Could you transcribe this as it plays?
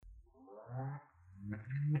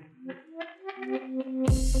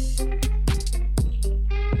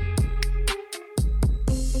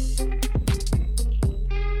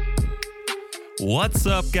What's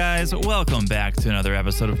up, guys? Welcome back to another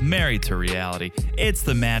episode of Married to Reality. It's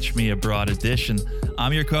the Match Me Abroad edition.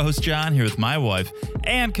 I'm your co-host, John, here with my wife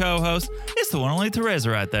and co-host. It's the one only Teresa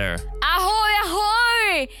right there. Ahoj,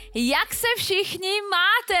 ahoj! Jak se všichni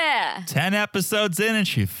máte? 10 episodes in and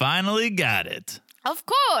she finally got it. Of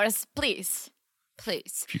course, please. We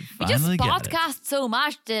just podcast so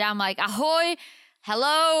much that I'm like, ahoj,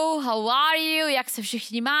 hello, how are you? Jak se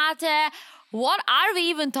všichni máte? What are we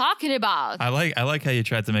even talking about? I like how you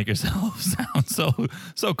tried to make yourself sound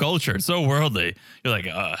so cultured, so worldly. You're like,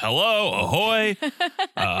 hello, ahoy,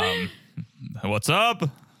 what's up?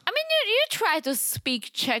 I mean, you try to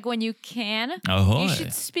speak Czech when you can. Ahoy. You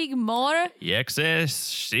should speak more. Jak se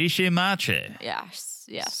všichni máte? Yes.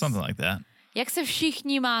 Something like that. Jak se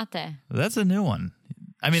všichni máte? That's a new one.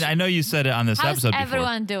 I mean, I know you said it on this episode before. How's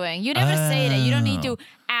everyone doing? You never say that. You don't need to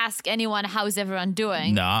ask anyone how's everyone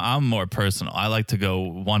doing. No, I'm more personal. I like to go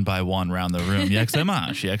one by one around the room. Jak se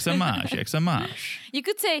máš? Jak se máš? Jak se máš? You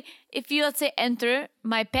could say, if you, let's say, enter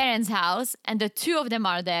my parents' house and the two of them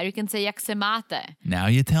are there, you can say, jak se máte? Now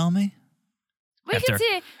you tell me? Well,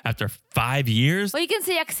 After 5 years? Well, you can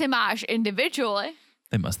say, jak se máš individually.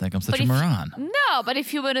 They must think I'm such a moron. No, but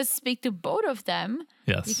if you want to speak to both of them,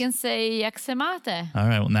 yes, you can say, jak se máte? All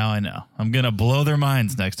right, well, now I know. I'm going to blow their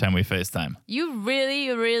minds next time we FaceTime. You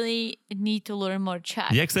really need to learn more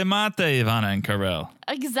Czech. Jak se máte, Ivana and Karel?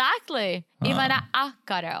 Exactly. Oh. Ivana a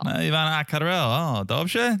Karel. Ivana a Karel. Oh,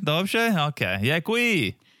 dobře? Okay. Jak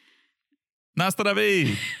we? Na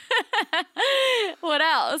zdraví. What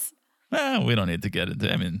else? Well, we don't need to get into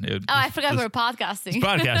it. I mean, I forgot we're podcasting. This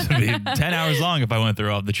podcast would be 10 hours long if I went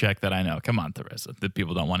through all the Czech that I know. Come on, Teresa. The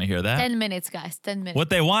people don't want to hear that. 10 minutes, guys. 10 minutes. What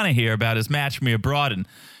they want to hear about is Match Me Abroad. And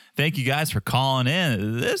thank you guys for calling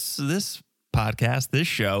in. This podcast, this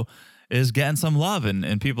show, is getting some love.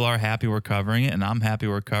 And people are happy we're covering it. And I'm happy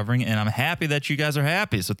we're covering it. And I'm happy that you guys are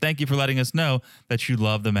happy. So thank you for letting us know that you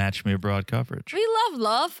love the Match Me Abroad coverage. We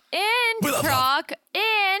love and Prague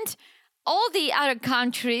and all the other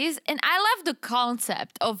countries, and I love the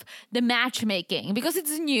concept of the matchmaking because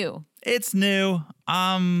it's new. It's new.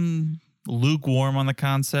 I'm lukewarm on the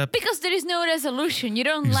concept. Because there is no resolution. You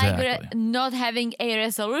don't like not having a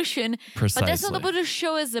resolution. Precisely. But that's not what the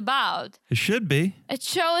show is about. It should be. A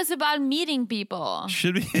show is about meeting people.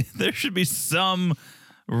 Should be. There should be some,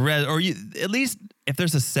 at least if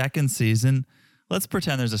there's a second season, let's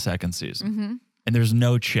pretend there's a second season. Mm-hmm. And there's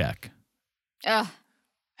no Czech. Ugh.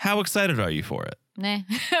 How excited are you for it? Nah,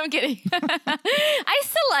 I'm kidding. I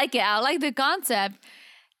still like it. I like the concept.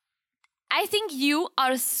 I think you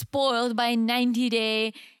are spoiled by 90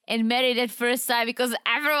 Day and Married at First Sight because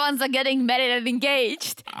everyone's getting married and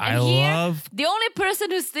engaged. The only person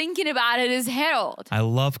who's thinking about it is Harold. I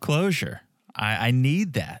love closure. I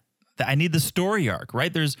need that. I need the story arc,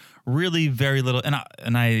 right? There's really very little,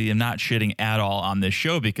 and I am not shitting at all on this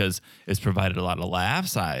show because it's provided a lot of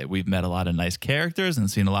laughs. We've met a lot of nice characters and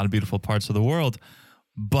seen a lot of beautiful parts of the world.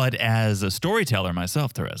 But as a storyteller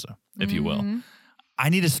myself, Teresa, if you will, I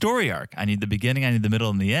need a story arc. I need the beginning, I need the middle,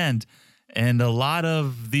 and the end. And a lot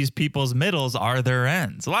of these people's middles are their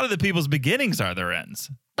ends. A lot of the people's beginnings are their ends.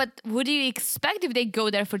 But what do you expect if they go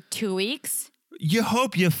there for 2 weeks? You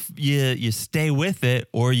hope you stay with it,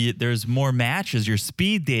 or there's more matches. You're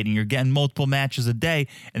speed dating. You're getting multiple matches a day,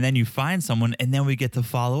 and then you find someone, and then we get to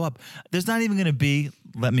follow up. There's not even going to be,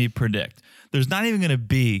 let me predict, there's not even going to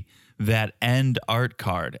be that end art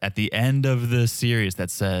card at the end of the series that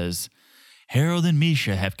says, Harold and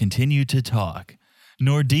Misha have continued to talk.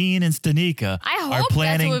 Nordine and Stanika are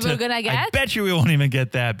planning that's what we're gonna get. I bet you we won't even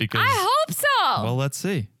get that because... I hope so. Well, let's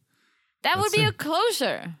see. Would be a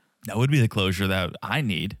closure. That would be the closure that I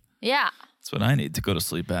need. Yeah. That's what I need to go to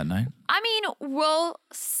sleep at night. I mean, we'll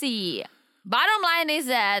see. Bottom line is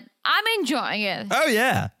that I'm enjoying it. Oh,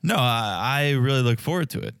 yeah. No, I really look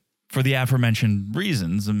forward to it. For the aforementioned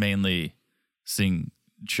reasons, mainly seeing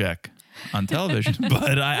Czech on television.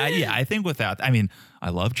 But I think without, I mean,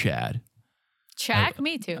 I love Chad. Czech?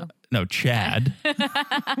 Me too. No, Chad.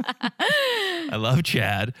 I love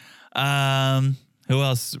Chad. Who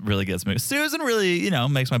else really gets me? Susan really,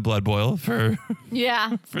 makes my blood boil for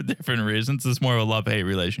for different reasons. It's more of a love-hate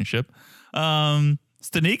relationship.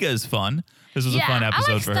 Stanika is fun. This was a fun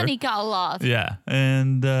episode for her. I like Stanika a lot. Yeah,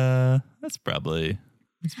 and that's probably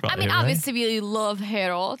I mean, right? Obviously we love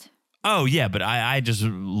Harold. Oh, yeah, but I just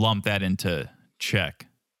lump that into Czech.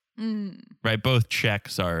 Right? Both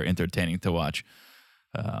Czechs are entertaining to watch.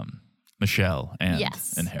 Michelle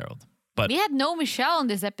and Harold. But we had no Michelle on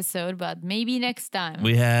this episode, but maybe next time.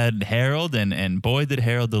 We had Harold, and boy, did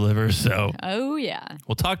Harold deliver. So, oh, yeah.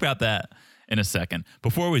 We'll talk about that in a second.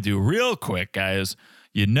 Before we do, real quick, guys,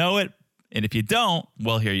 you know it. And if you don't,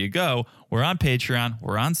 well, here you go. We're on Patreon.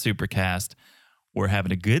 We're on Supercast. We're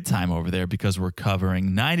having a good time over there because we're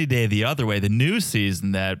covering 90 Day the Other Way, the new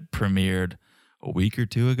season that premiered a week or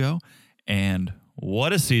two ago. And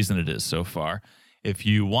what a season it is so far. If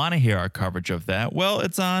you want to hear our coverage of that, well,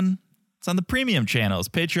 it's on the premium channels,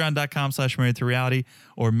 patreon.com/marriedtoreality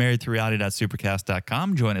or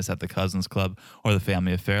marriedtoreality.supercast.com. Join us at the Cousins Club or the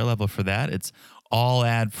Family Affair level for that. It's all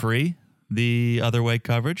ad-free, the Other Way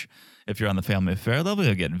coverage. If you're on the Family Affair level,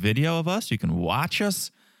 you'll get video of us. You can watch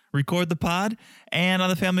us record the pod. And on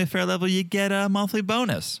the Family Affair level, you get a monthly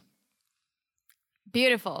bonus.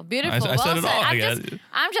 Beautiful. I said it all.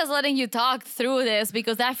 I'm just letting you talk through this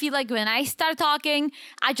because I feel like when I start talking,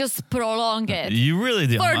 I just prolong it. You really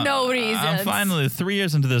do. For no reason. I'm finally 3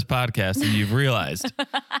 years into this podcast and you've realized,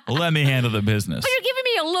 let me handle the business. But you're giving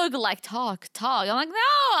me a look like, talk. I'm like, no,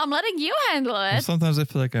 I'm letting you handle it. Well, sometimes I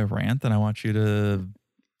feel like I rant and I want you to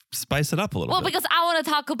spice it up a little bit. Well, because I want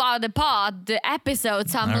to talk about the pod, the episode,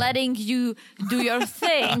 so I'm letting you do your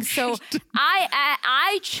thing. So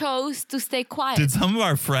I chose to stay quiet. Did some of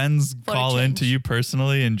our friends call in to you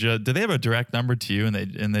personally and did they have a direct number to you and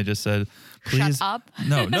they just said, please shut up?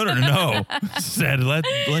 No. Said let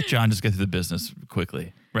John just get through the business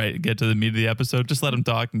quickly. Right, get to the meat of the episode. Just let him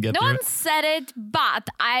talk and get through it. No one said it, but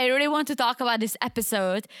I really want to talk about this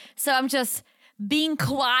episode. So I'm just being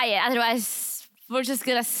quiet. Otherwise, we're just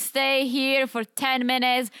going to stay here for 10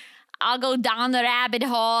 minutes. I'll go down the rabbit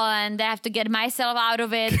hole and I have to get myself out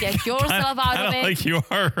of it, get yourself out of it. Like you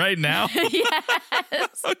are right now?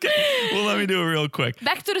 Yes. Okay, well, let me do it real quick.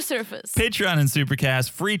 Back to the surface. Patreon and Supercast,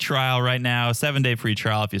 free trial right now, 7-day free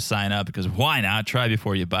trial if you sign up, because why not? Try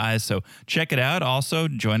before you buy. So check it out. Also,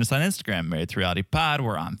 join us on Instagram, Married to Reality Pod.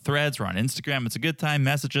 We're on Threads. We're on Instagram. It's a good time.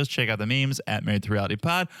 Message us. Check out the memes at Married to Reality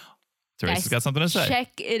Pod. Teresa's got something to say.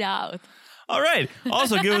 Check it out. All right.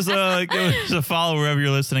 Also, give us a follow wherever you're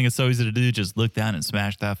listening. It's so easy to do. Just look down and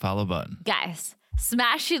smash that follow button. Guys,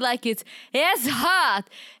 smash it like it's hot,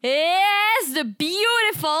 it's the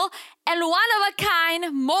beautiful and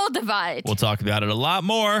one-of-a-kind Moldavite. We'll talk about it a lot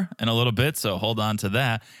more in a little bit, so hold on to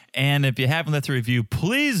that. And if you haven't left a review,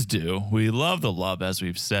 please do. We love the love, as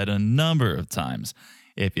we've said a number of times.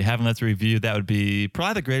 If you haven't left a review, that would be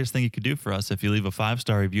probably the greatest thing you could do for us. If you leave a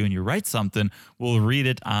 5-star review and you write something, we'll read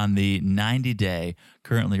it on the 90-day.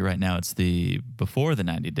 Currently, right now, it's the Before the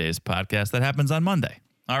 90 Days podcast that happens on Monday.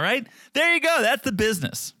 All right? There you go. That's the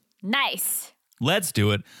business. Nice. Let's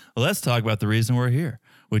do it. Let's talk about the reason we're here,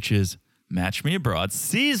 which is Match Me Abroad,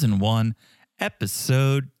 Season 1,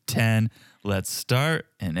 Episode 10. Let's start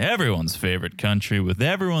in everyone's favorite country with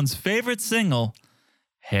everyone's favorite single,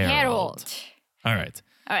 Harold. All right.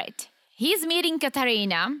 He's meeting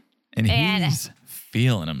Katarina. And he's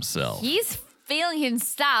feeling himself. He's feeling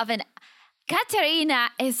himself. And Katarina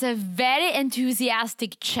is a very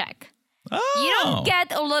enthusiastic chick. Oh. You don't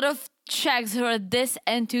get a lot of chicks who are this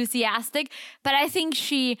enthusiastic, but I think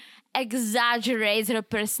she exaggerates her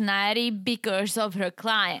personality because of her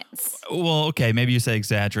clients. Well, okay, maybe you say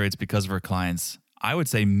exaggerates because of her clients. I would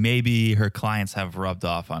say maybe her clients have rubbed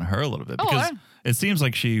off on her a little bit because it seems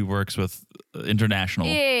like she works with international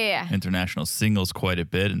singles quite a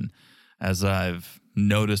bit. And as I've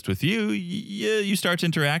noticed with you, you start to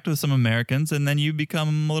interact with some Americans and then you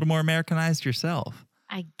become a little more Americanized yourself.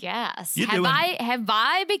 I guess. Have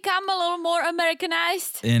I become a little more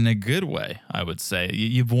Americanized? In a good way, I would say.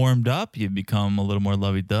 You've warmed up. You've become a little more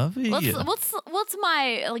lovey-dovey. What's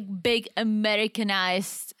my big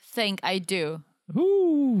Americanized thing I do?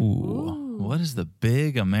 Ooh. What is the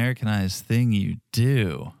big Americanized thing you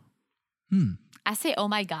do? I say "oh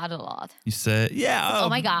my god" a lot. You say, yeah. Oh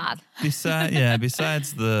my god.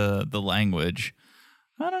 Besides the language,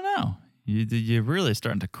 I don't know. You're really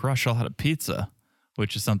starting to crush a lot of pizza,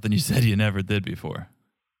 which is something you said you never did before.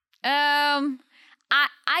 I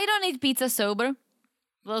don't eat pizza sober.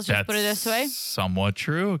 Let's just put it this way. Somewhat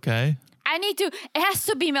true. Okay. It has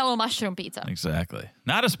to be mellow mushroom pizza. Exactly.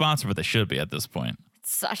 Not a sponsor, but they should be at this point.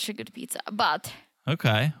 It's such a good pizza, but.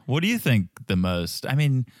 Okay. What do you think the most? I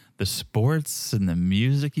mean, the sports and the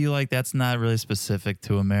music you like, that's not really specific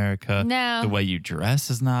to America. No. The way you dress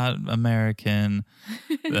is not American.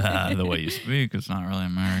 The way you speak is not really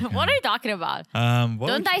American. What are you talking about?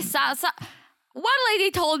 Don't I sound... One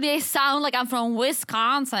lady told me I sound like I'm from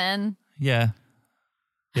Wisconsin. Yeah.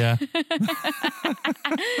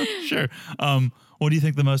 Sure. What do you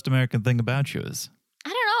think the most American thing about you is? I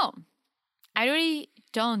don't know. I really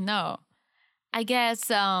don't know. I guess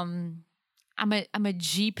I'm a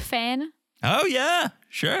Jeep fan. Oh yeah,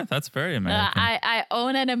 sure. That's very American. I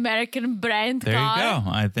own an American brand car. There you go.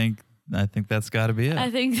 I think I think that's got to be it.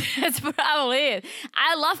 I think that's probably it.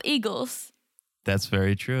 I love eagles. That's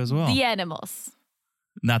very true as well. The animals.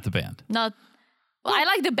 Not the band. Not. Well, I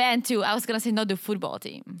like the band too. I was gonna say not the football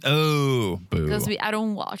team Oh, boo. because I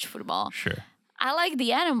don't watch football. Sure. I like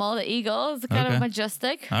the animal, the eagle. It's kind Okay. of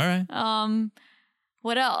majestic. All right.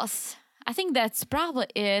 What else? I think that's probably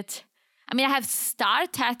it. I mean, I have star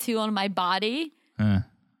tattoo on my body. That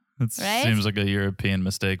Right? seems like a European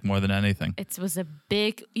mistake more than anything. It was a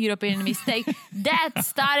big European mistake. That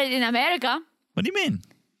started in America. What do you mean?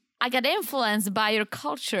 I got influenced by your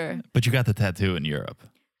culture. But you got the tattoo in Europe.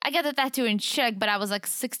 I got a tattoo in Czech, but I was like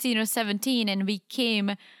 16 or 17, and we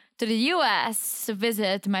came to the US to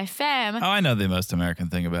visit my fam. Oh, I know the most American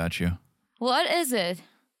thing about you. What is it?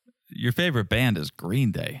 Your favorite band is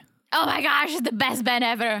Green Day. Oh my gosh, it's the best band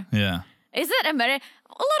ever. Yeah, Is it American?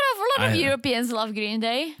 A lot of I- Europeans love Green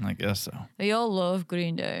Day. I guess so. We all love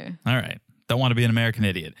Green Day. All right. Don't want to be an American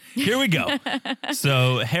idiot. Here we go.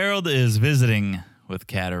 So Harold is visiting with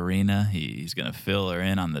Katerina. He's going to fill her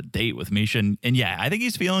in on the date with Misha. And yeah, I think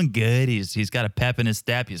he's feeling good. He's got a pep in his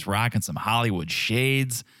step. He's rocking some Hollywood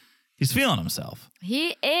shades. He's feeling himself.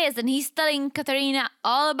 He is, and he's telling Katerina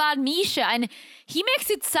all about Misha, and he makes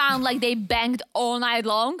it sound like they banged all night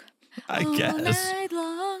long. I All guess. night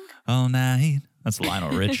long. All night. That's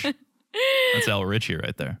Lionel Rich. That's El Richie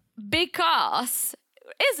right there. Because,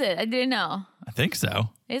 is it? I didn't know. I think so.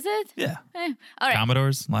 Is it? Yeah. All right.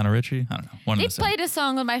 Commodores, Lionel Richie. I don't know. One They of the same. play the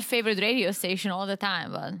song on my favorite radio station all the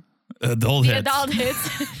time, but Adult the hits. adult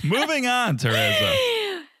hits. Moving on, Teresa.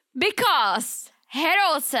 Because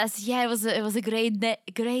Harold says, yeah, it was a great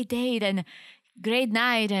date and great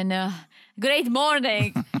night and great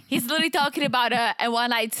morning. He's literally talking about a one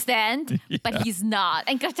night stand, but he's not.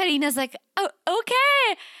 And Katarina's like, oh,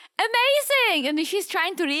 okay, amazing. And she's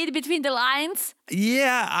trying to read between the lines.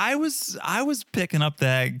 Yeah, I was picking up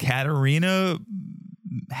that Katerina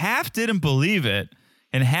half didn't believe it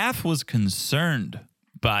and half was concerned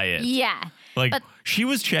by it. Yeah. Like but- she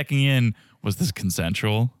was checking in, was this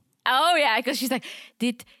consensual? Oh yeah, because she's like,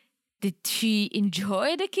 did she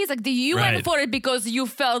enjoy the kiss? Like, you Right. went for it because you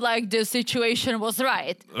felt like the situation was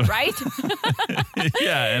right?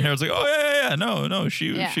 Yeah, and Harold's like, oh yeah, no,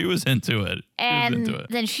 she was into it. And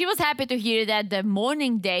then she was happy to hear that the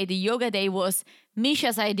morning day, the yoga day, was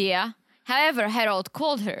Misha's idea. However, Harold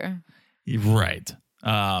called her. Right.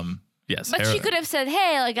 Yes. But she Harold- could have said,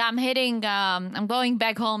 hey, like, I'm going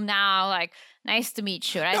back home now. Like, nice to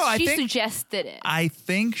meet you. Right? No, I she think- suggested it. I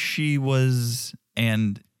think she was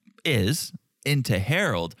and is into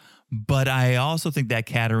Harold, but I also think that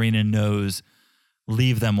Katerina knows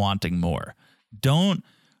leave them wanting more. Don't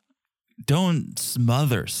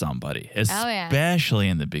smother somebody, especially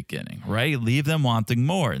in the beginning, right? Leave them wanting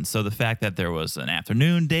more. And so the fact that there was an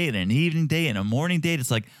afternoon date and an evening date and a morning date,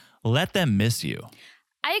 it's like, let them miss you.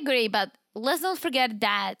 I agree, but let's not forget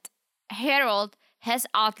that Harold has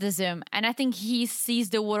autism, and I think he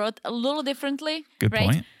sees the world a little differently. Good right?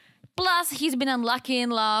 point. Plus, he's been unlucky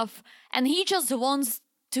in love, and he just wants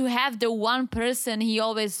to have the one person he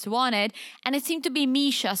always wanted, and it seemed to be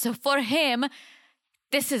Misha. So for him,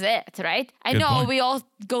 this is it, right? I Good know point. we all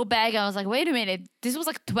go back, and I was like, wait a minute, this was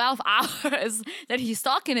like 12 hours that he's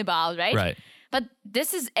talking about, right? Right. But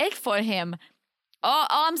this is it for him. All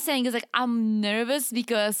I'm saying is, like, I'm nervous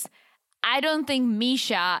because I don't think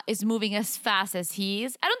Misha is moving as fast as he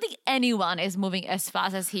is. I don't think anyone is moving as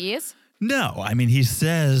fast as he is. No, I mean, he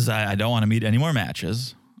says, I don't want to meet any more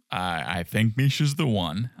matches. I think Misha's the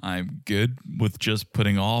one. I'm good with just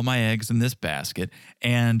putting all my eggs in this basket.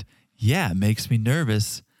 And yeah, it makes me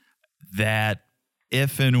nervous that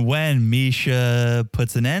if and when Misha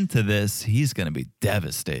puts an end to this, he's going to be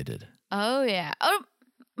devastated. Oh, yeah. Or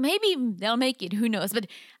maybe they'll make it. Who knows? But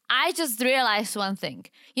I just realized one thing.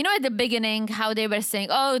 You know, at the beginning, how they were saying,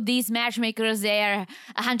 oh, these matchmakers, they are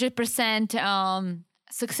 100%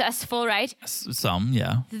 successful, right? Some,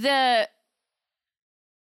 yeah.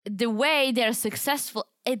 The way they're successful,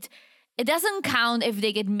 it doesn't count if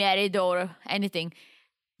they get married or anything.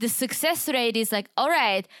 The success rate is like, all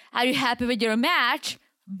right, are you happy with your match?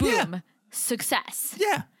 Boom, success.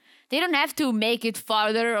 Yeah. They don't have to make it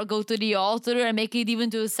farther or go to the altar and make it even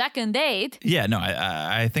to a second date. Yeah, no,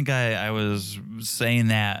 I think I was saying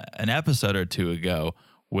that an episode or two ago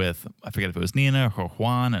with, I forget if it was Nina or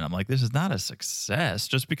Juan, and I'm like, this is not a success.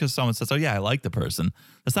 Just because someone says, oh yeah, I like the person,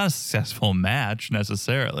 that's not a successful match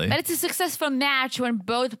necessarily. But it's a successful match when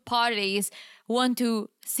both parties want to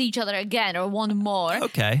see each other again or want more.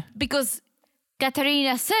 Okay. Because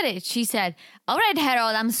Katarina said it. She said, all right,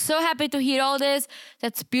 Harold, I'm so happy to hear all this.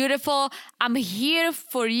 That's beautiful. I'm here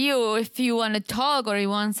for you if you want to talk or you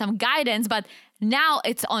want some guidance, but now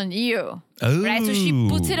it's on you. Right? So she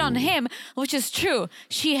puts it on Oh. him, which is true.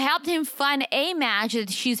 She helped him find a match that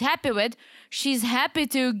she's happy with. She's happy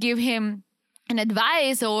to give him an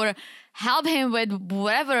advice or help him with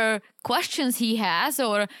whatever questions he has,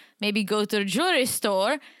 or maybe go to the jewelry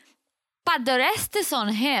store. But the rest is on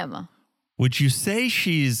him. Would you say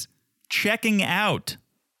she's checking out?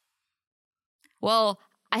 Well,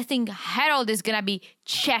 I think Harold is going to be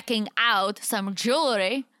checking out some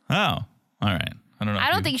jewelry. Oh, all right. I don't know.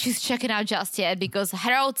 I don't think she's checking out just yet because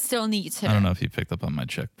Harold still needs her. I don't know if you picked up on my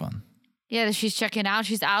check bun. Yeah, she's checking out.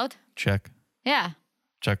 She's out. Check. Yeah.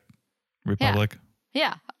 Czech Republic.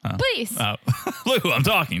 Yeah. Please. Oh, look who I'm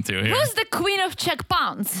talking to here. Who's the queen of Czech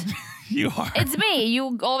pounds? You are. It's me.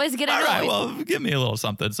 You always get annoyed. All right. Well, give me a little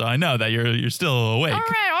something so I know that you're still awake. All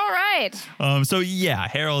right. So yeah,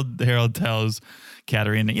 Harold tells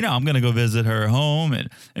Katerina, I'm going to go visit her home and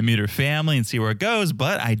meet her family and see where it goes,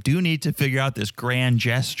 but I do need to figure out this grand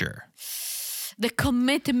gesture. The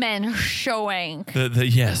commitment showing.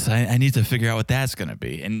 Yes, I need to figure out what that's going to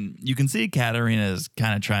be. And you can see Katerina is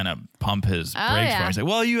kind of trying to pump his brakes for him. He's like,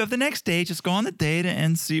 well, you have the next date. Just go on the date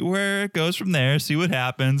and see where it goes from there, see what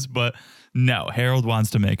happens. But no, Harold wants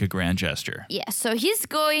to make a grand gesture. Yeah, so he's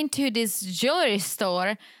going to this jewelry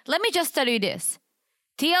store. Let me just tell you this.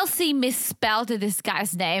 TLC misspelled this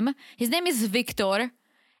guy's name. His name is Victor,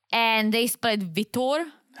 and they spelled Vitor.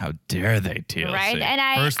 How dare they, TLC? Right,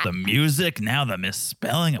 and First the music, now the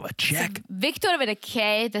misspelling of a Czech. Victor with a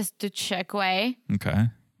K, that's the Czech way, Okay.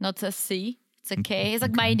 not a C. It's a K. It's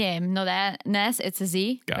like my name, not an S. It's a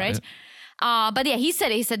Z, Got right? it. But yeah, he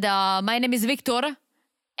said, my name is Victor,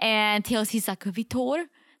 and TLC's like, Vitor?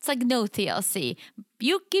 It's like, no, TLC.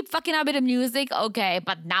 You keep fucking up with the music, okay,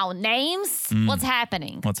 but now names? What's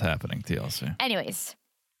happening? What's happening, TLC? Anyways,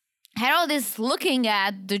 Harold is looking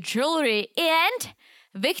at the jewelry, and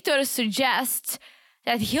Victor suggests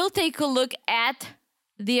that he'll take a look at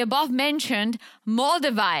the above mentioned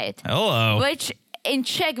Moldavite, Hello. which in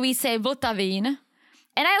Czech we say Vltavin. And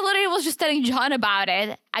I literally was just telling John about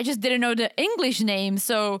it. I just didn't know the English name.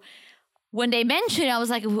 So when they mentioned it, I was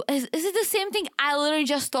like, is it the same thing I literally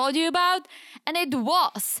just told you about? And it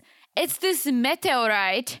was. It's this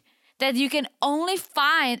meteorite that you can only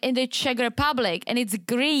find in the Czech Republic, and it's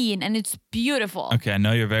green and it's beautiful. Okay, I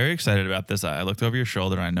know you're very excited about this. I looked over your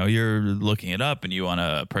shoulder and I know you're looking it up and you want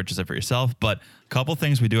to purchase it for yourself, but a couple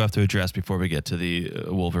things we do have to address before we get to the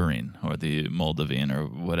Wolverine or the Moldavine or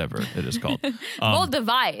whatever it is called.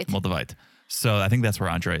 Moldavite. Moldavite. So I think that's where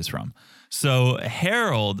Andre is from. So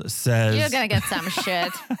Harold says... You're going to get some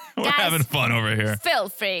shit. We're Guys, having fun over here. feel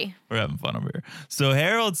free. We're having fun over here. So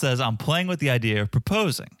Harold says, I'm playing with the idea of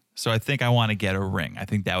proposing. So I think I want to get a ring. I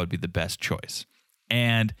think that would be the best choice.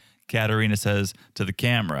 And Katerina says to the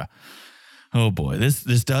camera, oh boy, this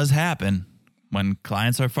does happen. When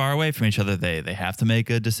clients are far away from each other, they have to make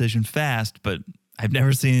a decision fast, but I've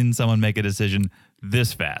never seen someone make a decision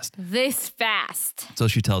this fast. This fast. So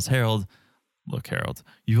she tells Harold, look, Harold,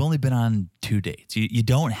 you've only been on 2 dates. You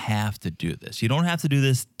don't have to do this. You don't have to do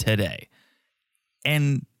this today.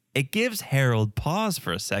 And it gives Harold pause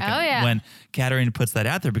for a second when Katerina puts that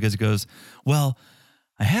out there, because he goes, well,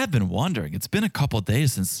 I have been wondering. It's been a couple of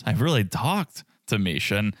days since I've really talked to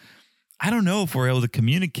Misha, and I don't know if we're able to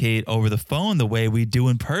communicate over the phone the way we do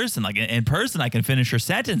in person. Like in person, I can finish her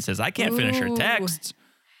sentences. I can't finish her texts.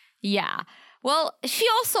 Yeah. Well, she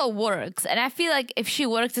also works, and I feel like if she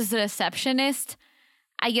works as a receptionist,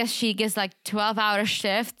 I guess she gets like 12-hour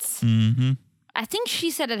shifts. Mm-hmm. I think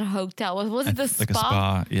she said at a hotel. Was it the spa? Like a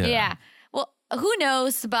spa, yeah. Yeah. Well, who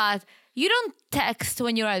knows, but you don't text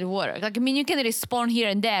when you're at work. Like, I mean, you can respond here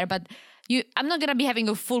and there, but I'm not going to be having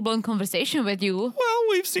a full-blown conversation with you. Well,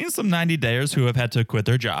 we've seen some 90-dayers who have had to quit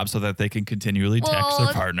their job so that they can continually text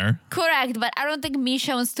their partner. Correct, but I don't think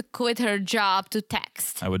Misha wants to quit her job to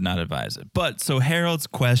text. I would not advise it. But so Harold's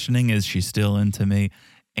questioning, is she still into me?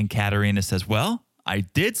 And Katerina says, well, I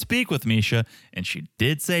did speak with Misha, and she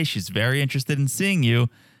did say she's very interested in seeing you.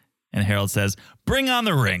 And Harold says, bring on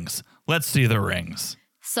the rings. Let's see the rings.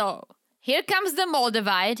 So here comes the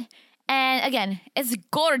Moldavite. And again, it's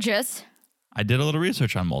gorgeous. I did a little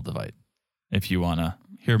research on Moldavite, if you want to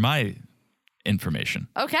hear my information.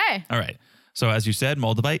 Okay. All right. So as you said,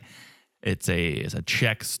 Moldavite, it's a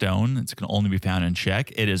Czech stone. It can only be found in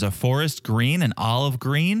Czech. It is a forest green, an olive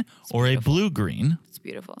green, or a blue green. It's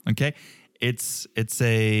beautiful. Okay. It's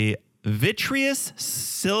a vitreous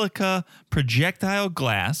silica projectile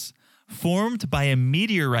glass formed by a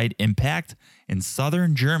meteorite impact in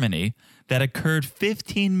southern Germany that occurred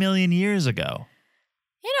 15 million years ago.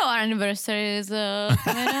 You know our anniversary is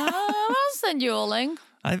coming up. I'll send you a link.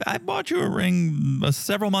 I bought you a ring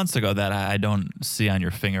several months ago that I don't see on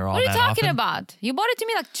your finger all What are that you talking often. about? You bought it to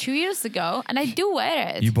me like 2 years ago, and I do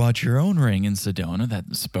wear it. You bought your own ring in Sedona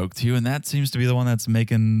that spoke to you, and that seems to be the one that's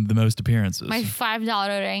making the most appearances. My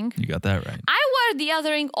 $5 ring. You got that right. I wear the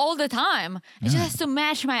other ring all the time. It just has to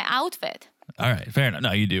match my outfit. All right, fair enough.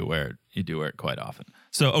 No, you do wear it. You do wear it quite often.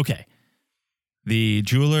 So, okay. The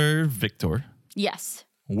jeweler, Victor, Yes.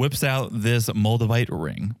 whips out this Moldavite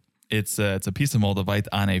ring. It's a piece of Moldavite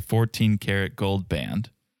on a 14-karat gold band.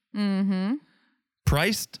 Mm-hmm.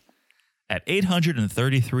 Priced at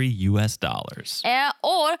 $833 US.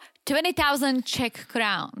 Or 20,000 Czech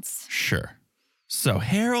crowns. Sure. So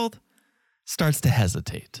Harold starts to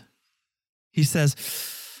hesitate. He says,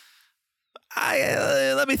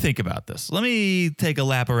 let me think about this. Let me take a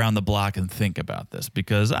lap around the block and think about this,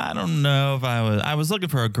 because I don't know if I was looking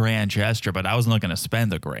for a grand gesture, but I wasn't looking to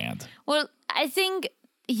spend $1,000. Well, I think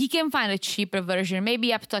he can find a cheaper version,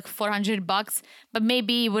 maybe up to like $400, but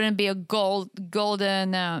maybe it wouldn't be a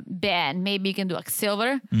golden band. Maybe you can do like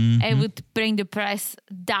silver, and it would bring the price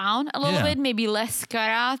down a little bit, maybe less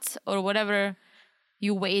carats or whatever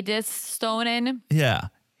you weigh this stone in. Yeah.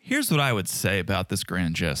 Here's what I would say about this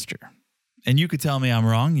grand gesture. And you could tell me I'm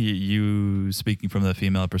wrong, you speaking from the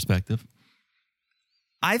female perspective.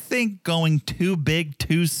 I think going too big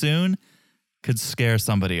too soon could scare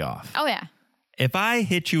somebody off. Oh, yeah. If I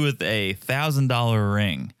hit you with a $1,000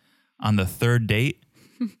 ring on the third date,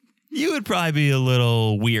 you would probably be a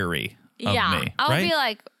little weary of me. I'll right? be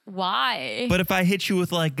like, why? But if I hit you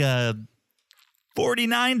with like a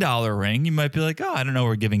 $49 ring, you might be like, oh, I don't know,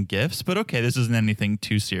 we're giving gifts, but okay, this isn't anything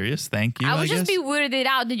too serious. Thank you. I would just guess. be weirded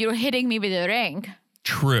out that you're hitting me with a ring.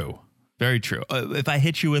 True. Very true. If I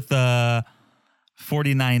hit you with a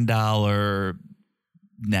 $49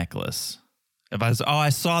 necklace, if I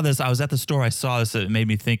saw this, I was at the store, I saw this, it made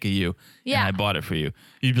me think of you, and I bought it for you.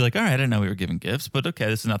 You'd be like, all right, I didn't know we were giving gifts, but okay,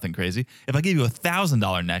 this is nothing crazy. If I gave you a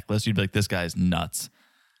 $1,000 necklace, you'd be like, this guy's nuts.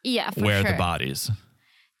 Yeah, for Where sure. are the bodies?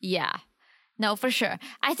 Yeah. No, for sure.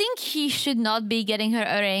 I think he should not be getting her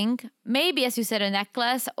a ring. Maybe, as you said, a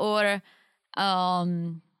necklace or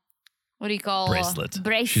what do you call Bracelet.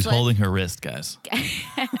 Bracelet. She's holding her wrist, guys.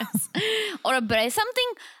 Or a bracelet. Something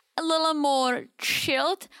a little more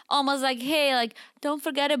chilled. Almost like, hey, like, don't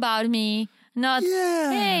forget about me. Not,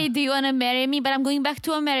 hey, do you want to marry me? But I'm going back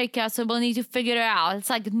to America, so we'll need to figure it out. It's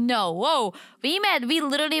like, no, whoa. We met. We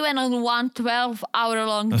literally went on one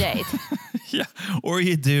 12-hour-long date. Yeah. Or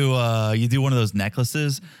you do one of those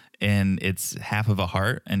necklaces and it's half of a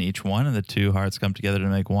heart in each one, and the two hearts come together to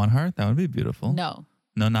make one heart. That would be beautiful. No,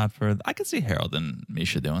 not for. I could see Harold and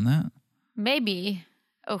Misha doing that. Maybe.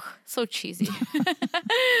 Oh, so cheesy.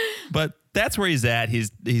 But that's where he's at.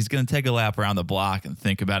 He's going to take a lap around the block and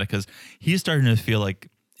think about it, because he's starting to feel like,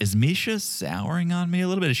 is Misha souring on me a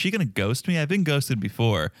little bit? Is she going to ghost me? I've been ghosted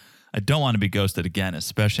before. I don't want to be ghosted again,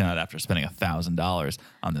 especially not after spending $1,000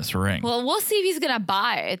 on this ring. Well, we'll see if he's going to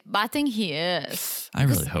buy it, but I think he is. I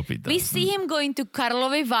really hope he does. We see him going to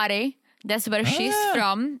Karlovy Vary. That's where she's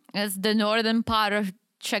from. It's the northern part of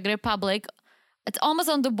Czech Republic. It's almost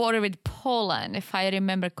on the border with Poland, if I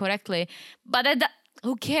remember correctly. But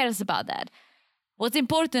who cares about that? What's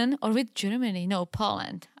important, or with Germany? No,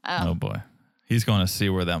 Poland. Oh boy. He's going to see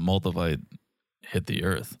where that Moldavite hit the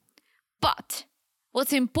earth. But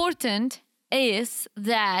what's important is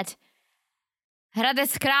that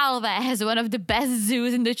Hradec Králové has one of the best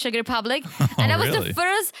zoos in the Czech Republic. And that was the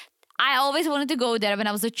first. I always wanted to go there when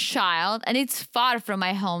I was a child, and it's far from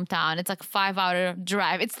my hometown. It's like a 5-hour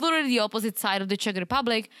drive. It's literally the opposite side of the Czech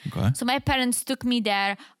Republic. Okay. So my parents took me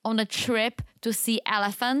there on a trip to see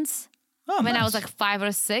elephants when I was like 5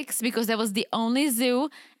 or 6, because that was the only zoo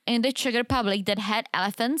in the Czech Republic that had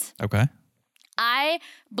elephants. Okay. I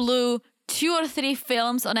blew 2 or 3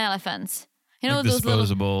 films on elephants. You know, like those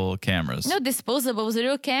disposable cameras. No, disposable. It was a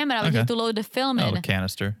real camera. We had to load the film in. A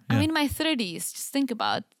canister. Yeah. I'm in my 30s. Just think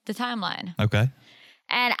about the timeline. Okay.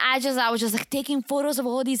 And I was just like taking photos of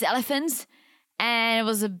all these elephants, and it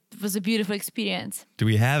was a beautiful experience. Do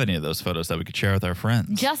we have any of those photos that we could share with our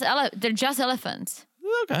friends? They're just elephants.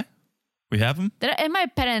 Okay. We have them? They're in my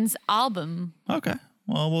parents' album. Okay.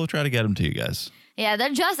 Well, we'll try to get them to you guys. Yeah,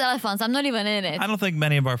 they're just elephants. I'm not even in it. I don't think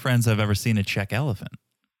many of our friends have ever seen a Czech elephant.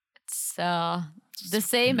 It's the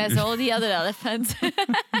same as all the other elephants.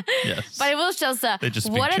 Yes. But it was just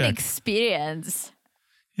what an experience.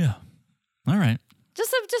 Yeah. All right.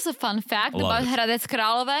 Just a fun fact about Hradec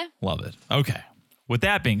Králové. Love it. Okay. With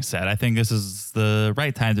that being said, I think this is the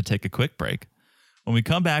right time to take a quick break. When we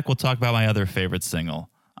come back, we'll talk about my other favorite single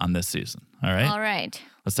on this season. All right? All right.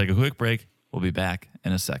 Let's take a quick break. We'll be back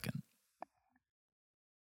in a second.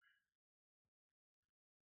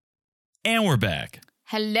 And we're back.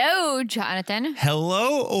 Hello, Jonathan.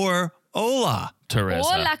 Hello or hola, Teresa.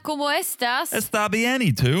 Hola, ¿cómo estás? Está bien,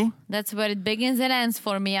 y tú? That's where it begins and ends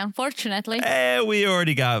for me, unfortunately. We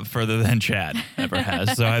already got further than Chad ever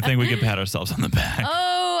has, so I think we can pat ourselves on the back.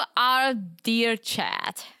 Oh, our dear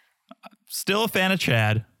Chad. Still a fan of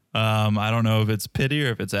Chad. I don't know if it's pity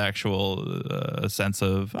or if it's actual sense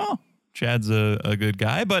of, Chad's a good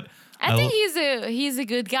guy, but I think he's a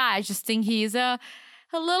good guy. I just think he's a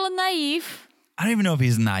little naive. I don't even know if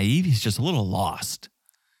he's naive. He's just a little lost.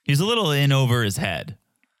 He's a little in over his head.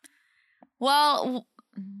 Well,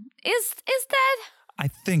 is that? I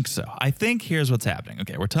think so. I think here's what's happening.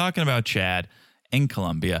 Okay, we're talking about Chad in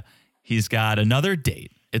Colombia. He's got another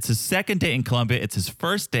date. It's his second date in Colombia. It's his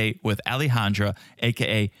first date with Alejandra,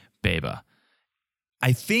 a.k.a. Beba.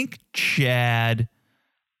 I think Chad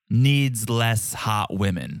needs less hot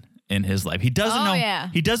women in his life. He doesn't know. Yeah.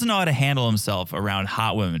 He doesn't know how to handle himself around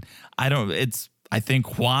hot women. I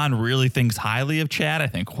think Juan really thinks highly of Chad. I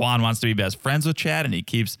think Juan wants to be best friends with Chad, and he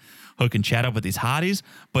keeps hooking Chad up with these hotties.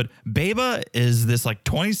 But Beba is this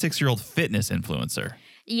 26-year-old fitness influencer.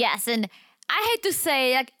 Yes, and I hate to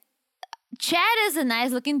say, Chad is a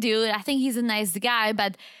nice looking dude. I think he's a nice guy,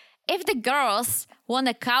 but if the girls want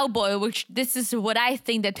a cowboy, which this is what I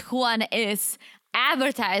think that Juan is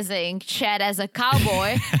advertising Chad as a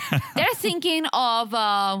cowboy, they're thinking of,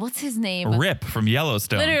 what's his name? Rip from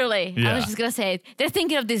Yellowstone. Literally. Yeah. I was just going to say it. They're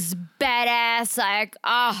thinking of this badass,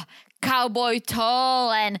 cowboy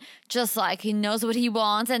tall and just he knows what he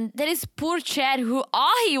wants. And there is poor Chad who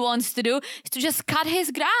all he wants to do is to just cut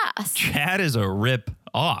his grass. Chad is a rip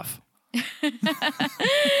off. I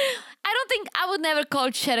don't think I would never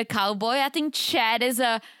call Chad a cowboy. I think Chad is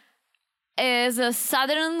a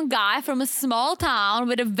southern guy from a small town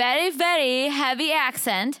with a very, very heavy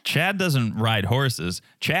accent. Chad doesn't ride horses.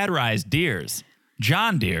 Chad rides deers.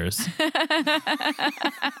 John Deeres.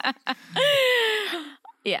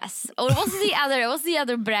 Yes. Or what's the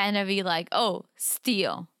other brand of you like? Oh,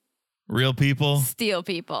 Steel. Real people. Steel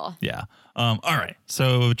people. Yeah. All right.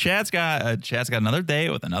 So Chad's got another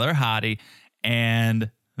date with another hottie,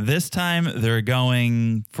 and this time they're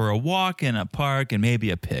going for a walk in a park and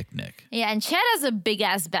maybe a picnic. Yeah, and Chad has a big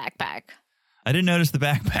ass backpack. I didn't notice the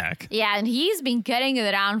backpack. Yeah, and he's been carrying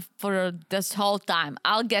it around for this whole time.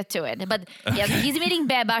 I'll get to it. But yeah, he's meeting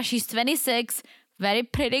Beba. She's 26, very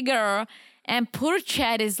pretty girl. And poor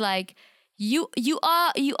Chad is like, you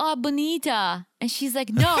are bonita. And she's like,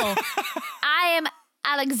 no, I am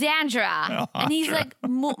Alexandra. And he's like,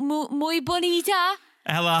 muy bonita.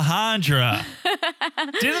 Alejandra.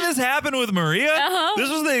 Didn't this happen with Maria? Uh-huh. This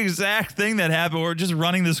was the exact thing that happened. We're just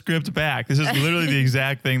running the script back. This is literally the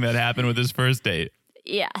exact thing that happened with his first date.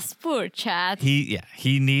 Yes, poor Chad. He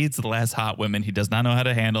needs less hot women. He does not know how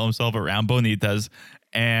to handle himself around bonitas.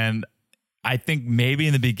 And I think maybe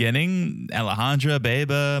in the beginning, Alejandra,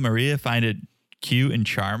 Beba, Maria find it cute and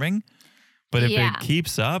charming. But if it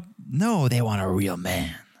keeps up, no, they want a real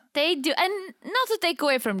man. They do. And not to take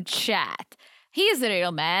away from Chad. He is a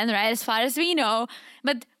real man, right? As far as we know.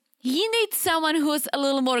 But he needs someone who's a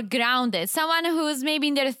little more grounded. Someone who's maybe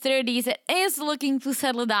in their 30s and is looking to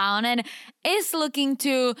settle down and is looking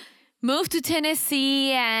to move to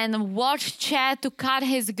Tennessee and watch Chad to cut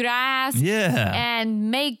his grass. Yeah. And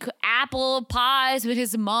make apple pies with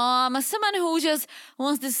his mom. Someone who just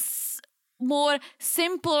wants this more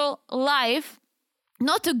simple life.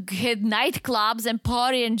 Not to hit nightclubs and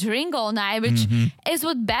party and drink all night, which is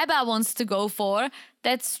what Beba wants to go for.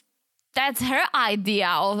 That's her idea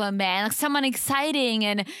of a man, someone exciting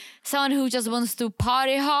and someone who just wants to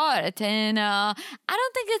party hard. And I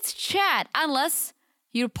don't think it's Chad unless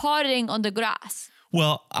you're partying on the grass.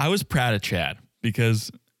 Well, I was proud of Chad because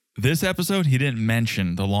this episode, he didn't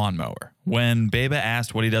mention the lawnmower. When Beba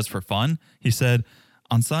asked what he does for fun, he said,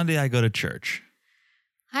 on Sunday, I go to church.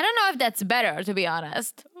 I don't know if that's better, to be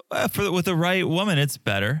honest. With the right woman, it's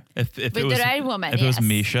better. If With it was, the right woman, if it was yes.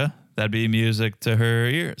 Misha, that'd be music to her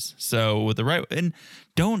ears. So with the right, and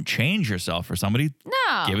don't change yourself for somebody.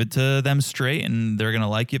 No. Give it to them straight, and they're gonna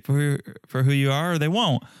like you for who you are, or they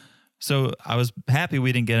won't. So I was happy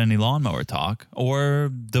we didn't get any lawnmower talk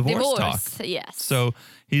or divorce talk. Yes. So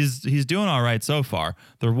he's doing all right so far.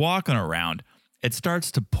 They're walking around. It starts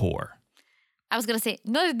to pour. I was going to say,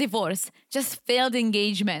 not a divorce, just failed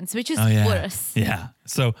engagements, which is worse. Yeah.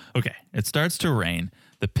 So, okay, it starts to rain.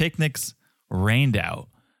 The picnic's rained out.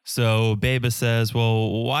 So Beba says,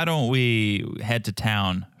 well, why don't we head to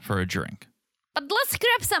town for a drink? But let's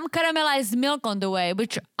grab some caramelized milk on the way,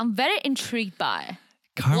 which I'm very intrigued by.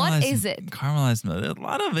 What is it? Caramelized milk. There's a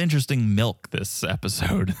lot of interesting milk this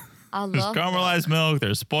episode. I There's love caramelized milk.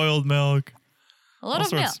 There's spoiled milk. a lot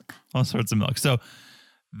of milk. All sorts of milk. So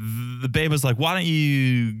the babe was like, why don't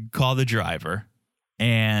you call the driver?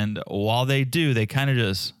 And while they do, they kind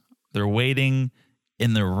of they're waiting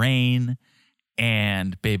in the rain.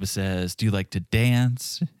 And Beba says, do you like to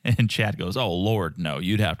dance? And Chad goes, oh, Lord, no,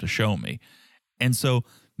 you'd have to show me. And so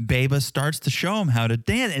Beba starts to show him how to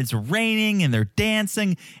dance. It's raining and they're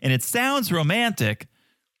dancing and it sounds romantic.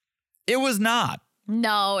 It was not.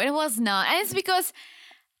 No, it was not. And it's because,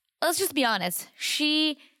 let's just be honest,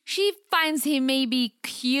 she finds him maybe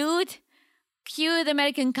cute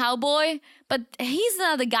American cowboy, but he's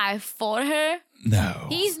not the guy for her. No.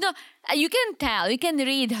 He's not. You can tell. You can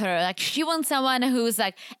read her. Like, she wants someone who's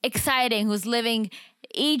like exciting, who's living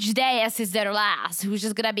each day as is their last, who's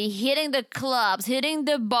just gonna be hitting the clubs, hitting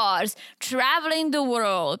the bars, traveling the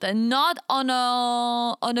world, and not on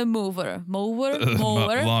a mower.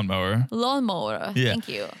 Lawnmower. Lawnmower. Yeah. Thank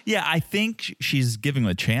you. Yeah, I think she's giving him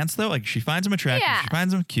a chance though. Like, she finds him attractive. Yeah. She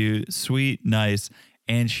finds him cute, sweet, nice,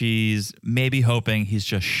 and she's maybe hoping he's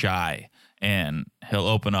just shy and he'll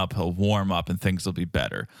open up, he'll warm up, and things will be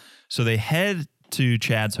better. So they head to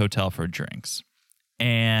Chad's hotel for drinks.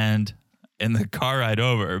 And in the car ride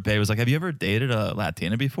over, Babe was like, have you ever dated a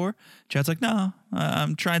Latina before? Chad's like, no,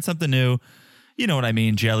 I'm trying something new. You know what I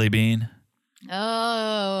mean, Jelly Bean.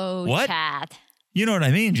 Oh, What? Chad. You know what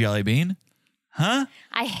I mean, Jelly Bean. Huh?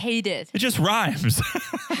 I hate it. It just rhymes.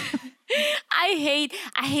 I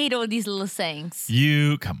hate all these little sayings.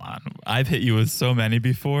 Come on. I've hit you with so many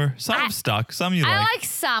before. Some have stuck, some you I like. like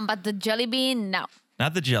some, but the jelly bean, no.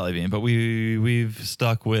 Not the Jelly Bean, but we've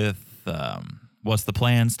stuck with what's the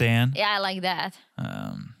plan, Stan? Yeah, I like that.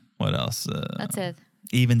 What else? That's it.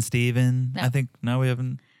 Even Steven. No. I think we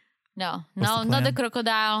haven't. No, What's no, the not the plan?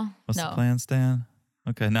 crocodile. What's no. the plan, Stan?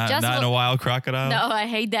 Okay, not in a wild crocodile. No, I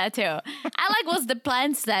hate that too. I like what's the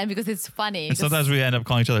plan, Stan, because it's funny. And sometimes we end up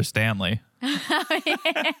calling each other Stanley. I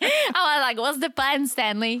was like, what's the plan,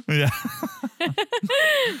 Stanley? Yeah.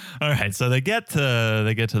 All right, so they get to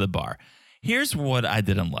the bar. Here's what I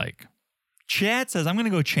didn't like. Chad says, I'm going to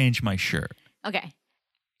go change my shirt. Okay.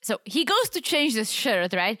 So he goes to change this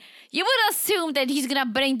shirt, right? You would assume that he's going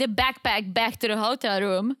to bring the backpack back to the hotel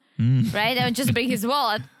room, right? And just bring his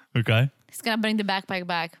wallet. Okay. He's going to bring the backpack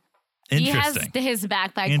back. He has Interesting. his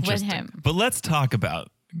backpack with him. But let's talk about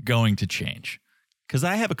going to change, because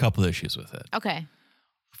I have a couple issues with it. Okay.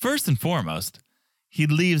 First and foremost, he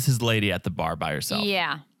leaves his lady at the bar by herself.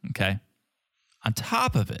 Yeah. Okay. On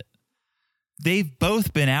top of it, they've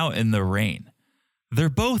both been out in the rain. They're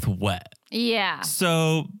both wet. Yeah.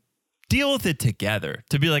 So deal with it together.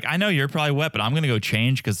 To be like, I know you're probably wet, but I'm going to go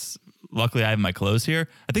change because luckily I have my clothes here.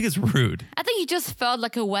 I think it's rude. I think he just felt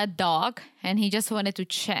like a wet dog and he just wanted to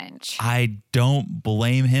change. I don't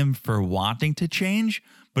blame him for wanting to change,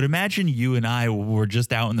 but imagine you and I were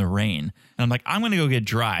just out in the rain and I'm like, I'm going to go get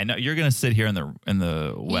dry. No, you're going to sit here in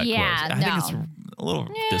the wet Yeah, clothes. I think no. it's a little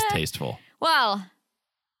distasteful. Well,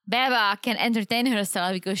 Beba can entertain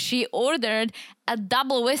herself because she ordered a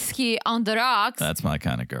double whiskey on the rocks. That's my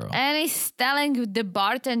kind of girl. And he's telling the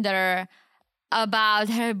bartender about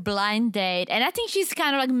her blind date. And I think she's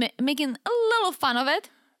kind of like making a little fun of it.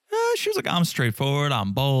 She was like, I'm straightforward,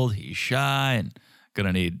 I'm bold, he's shy, and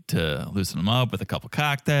gonna need to loosen him up with a couple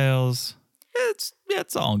cocktails.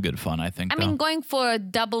 It's all in good fun, I think. I mean, going for a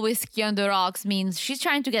double whiskey on the rocks means she's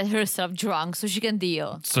trying to get herself drunk so she can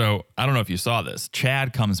deal. So I don't know if you saw this.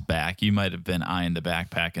 Chad comes back. You might have been eyeing the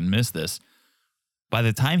backpack and missed this. By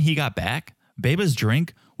the time he got back, Beba's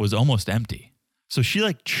drink was almost empty. So she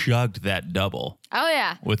like chugged that double. Oh,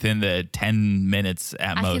 yeah. Within the 10 minutes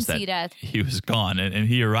at I most can see that. he was gone. And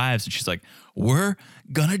he arrives and she's like, we're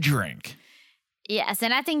gonna drink. Yes,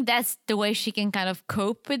 and I think that's the way she can kind of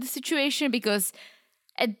cope with the situation because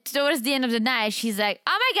towards the end of the night, she's like,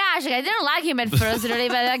 oh my gosh, like, I didn't like him at first, really,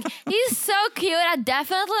 but like he's so cute. I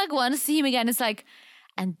definitely like want to see him again. It's like,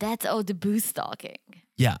 and that's all the booze talking.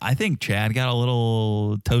 Yeah, I think Chad got a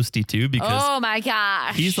little toasty too because oh my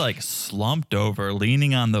gosh. he's like slumped over,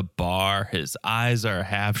 leaning on the bar. His eyes are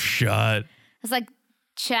half shut. It's like,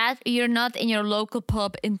 Chad, you're not in your local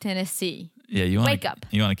pub in Tennessee. Yeah, you Wake up.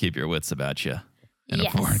 You want to keep your wits about you in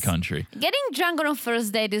Yes. a foreign country. Getting drunk on a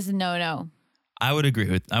first date is no. I would agree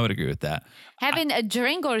with that. Having a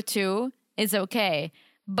drink or two is okay,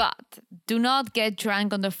 but do not get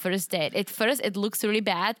drunk on the first date. At first, it looks really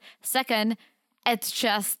bad. Second, it's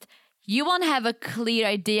just you won't have a clear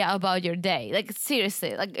idea about your day. Like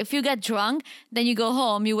seriously, like if you get drunk, then you go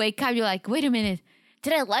home, you wake up, you're like, wait a minute,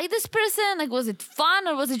 did I like this person? Like, was it fun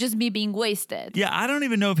or was it just me being wasted? Yeah, I don't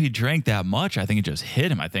even know if he drank that much. I think it just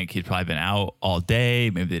hit him. I think he'd probably been out all day.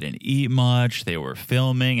 Maybe they didn't eat much. They were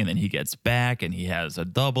filming, and then he gets back and he has a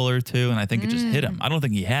double or two, and I think it just hit him. I don't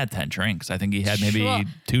think he had 10 drinks. I think he had maybe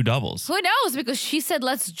 2 doubles. Who knows? Because she said,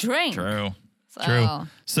 let's drink. True. So. True.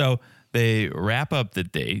 So they wrap up the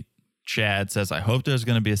date. Chad says, I hope there's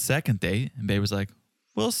going to be a second date. And Babe was like,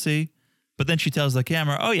 we'll see. But then she tells the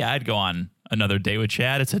camera, oh, yeah, I'd go on another date with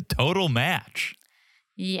Chad. It's a total match.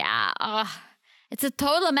 Yeah. It's a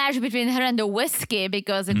total match between her and the whiskey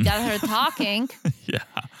because it got her talking. Yeah.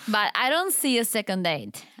 But I don't see a second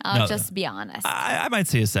date. I'll just be honest. I might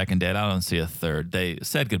see a second date. I don't see a third. They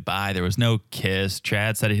said goodbye. There was no kiss.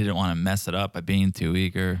 Chad said he didn't want to mess it up by being too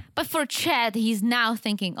eager. But for Chad, he's now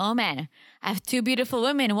thinking, oh man, I have 2 beautiful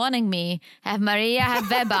women wanting me. I have Maria, I have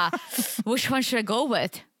Beba. Which one should I go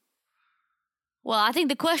with? Well, I think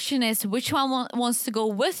the question is, which one wants to go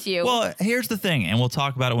with you? Well, here's the thing, and we'll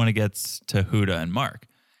talk about it when it gets to Huda and Mark.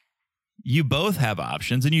 You both have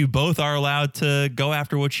options, and you both are allowed to go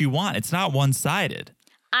after what you want. It's not one-sided.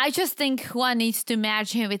 I just think Juan needs to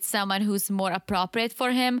match him with someone who's more appropriate for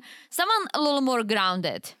him. Someone a little more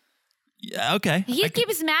grounded. Yeah, okay. He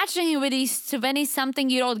keeps matching him with these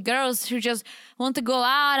 20-something-year-old girls who just want to go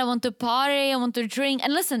out, I want to party, I want to drink.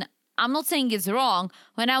 And listen, I'm not saying it's wrong.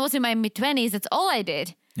 When I was in my mid-20s, that's all I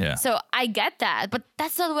did. Yeah. So I get that, but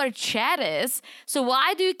that's not where Chad is. So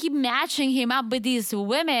why do you keep matching him up with these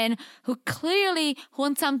women who clearly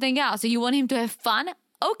want something else? So you want him to have fun?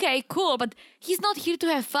 Okay, cool, but he's not here to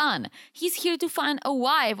have fun. He's here to find a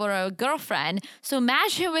wife or a girlfriend. So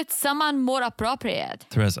match him with someone more appropriate.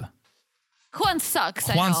 Teresa. Juan sucks,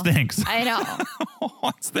 I know. Juan stinks. I know.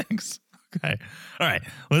 Juan stinks. Okay. All right,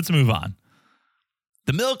 let's move on.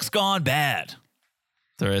 The milk's gone bad,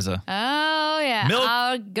 Teresa. Oh, yeah. Milk.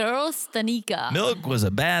 Our girl, Stanika. Milk was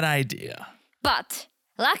a bad idea. But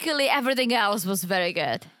luckily, everything else was very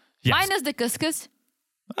good. Yes. Minus the couscous,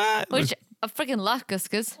 which I freaking love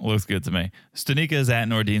couscous. Looks good to me. Stanika is at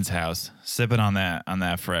Nordine's house, sipping on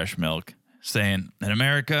that fresh milk, saying, in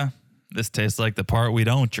America, this tastes like the part we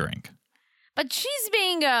don't drink. But she's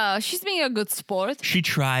being a good sport. She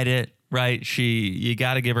tried it, right? You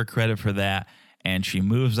got to give her credit for that. And she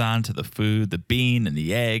moves on to the food, the bean and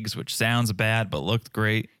the eggs, which sounds bad, but looked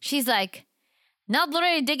great. She's like, not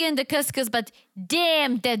really digging the couscous, but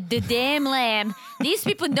damn, the damn lamb. These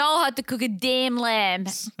people know how to cook a damn lamb.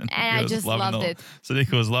 And I just loved it.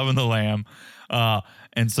 Stanika was loving the lamb.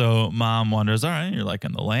 And so Mom wonders, all right, you're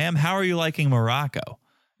liking the lamb. How are you liking Morocco?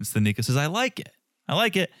 And Stanika says, I like it. I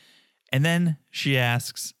like it. And then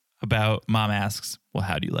Mom asks, well,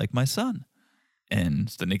 how do you like my son? And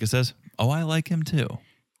Stanika says, oh, I like him too.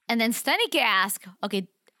 And then Stanika asks, okay,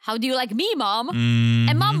 how do you like me, Mom? Mm-hmm.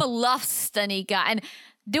 And Mom loves Stanika. And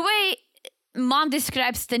the way Mom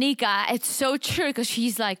describes Stanika, it's so true because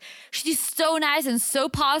she's so nice and so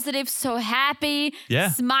positive, so happy,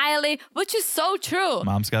 smiley, which is so true.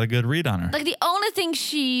 Mom's got a good read on her. Like the only thing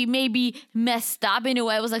she maybe messed up in a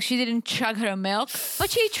way was like she didn't chug her milk,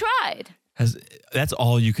 but she tried. That's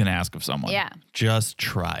all you can ask of someone. Yeah. Just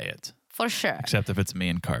try it. For sure. Except if it's me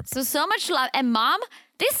and Carp. So much love. And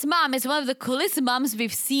this mom is one of the coolest moms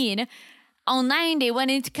we've seen on 90 when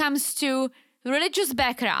it comes to religious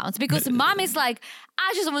backgrounds. Because Mom is like,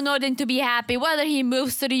 I just want Norton to be happy, whether he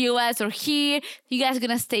moves to the US or here. You guys are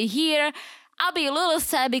going to stay here. I'll be a little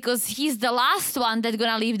sad because he's the last one that's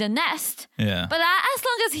going to leave the nest. Yeah. But as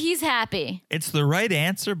long as he's happy. It's the right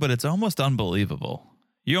answer, but it's almost unbelievable.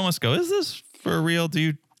 You almost go, is this for real? Do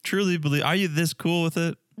you truly believe? Are you this cool with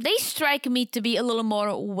it? They strike me to be a little more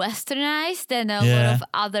westernized than a lot of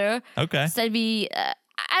other. Okay. So I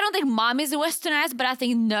don't think Mom is westernized, but I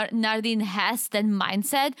think Nardine has that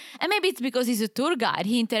mindset. And maybe it's because he's a tour guide.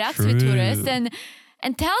 He interacts with tourists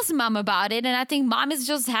and tells Mom about it. And I think Mom is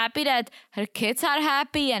just happy that her kids are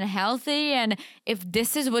happy and healthy. And if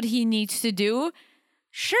this is what he needs to do,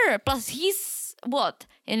 sure. Plus, he's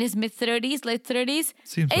in his mid-30s, late 30s?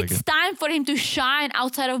 Seems like it's time for him to shine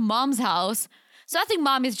outside of Mom's house. So I think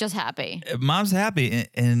Mom is just happy. Mom's happy,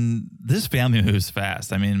 and this family moves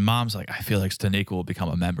fast. I mean, Mom's like, I feel like Stanika will become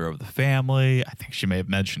a member of the family. I think she may have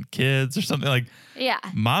mentioned kids or something. Like, yeah.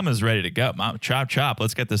 Mom is ready to go. Mom, chop, chop.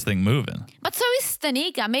 Let's get this thing moving. But so is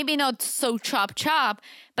Stanika. Maybe not so chop, chop,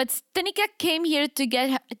 but Stanika came here to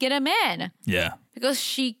get a man. Yeah. Because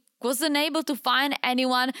she wasn't able to find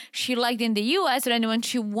anyone she liked in the US or anyone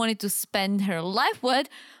she wanted to spend her life with.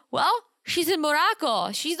 Well, she's in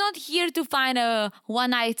Morocco. She's not here to find a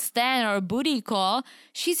one-night stand or a booty call.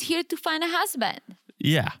 She's here to find a husband.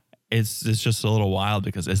 Yeah. It's just a little wild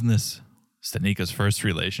because isn't this Stanika's first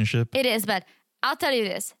relationship? It is, but I'll tell you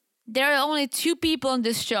this. There are only 2 people on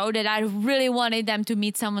this show that I really wanted them to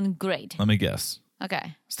meet someone great. Let me guess.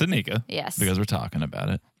 Okay. Stanika. Yes. Because we're talking about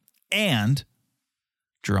it. And,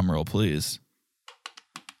 drumroll please,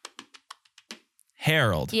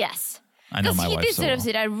 Harold. Yes. I know my wife he so deserves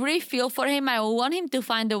well. it. I really feel for him. I want him to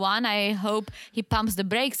find the one. I hope he pumps the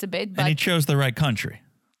brakes a bit. But And he chose the right country.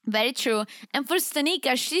 very true. And for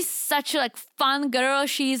Stanika, she's such a fun girl.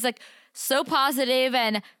 She's so positive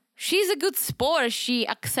and she's a good sport. She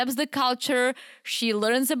accepts the culture. She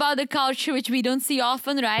learns about the culture, which we don't see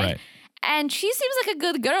often, right? And she seems like a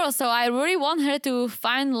good girl. So I really want her to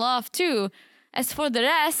find love too. As for the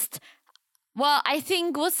rest, well, I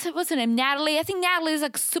think, what's her name? Natalie. I think Natalie is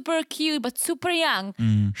super cute, but super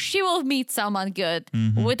young. She will meet someone good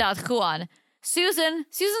without Juan. Susan's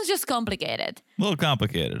just complicated. A little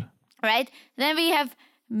complicated. Right? Then we have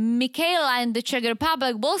Michaela in the Czech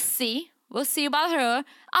Republic. We'll see. We'll see about her.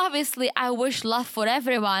 Obviously, I wish love for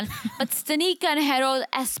everyone, but Stanika and Harold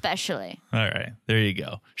especially. All right. There you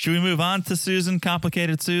go. Should we move on to Susan?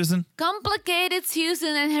 Complicated Susan? Complicated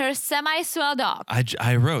Susan and her semi-swell dog.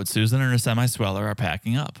 I wrote Susan and her semi-sweller are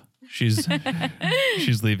packing up. She's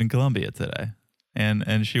leaving Colombia today.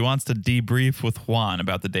 And she wants to debrief with Juan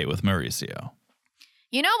about the date with Mauricio.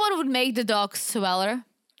 You know what would make the dog sweller?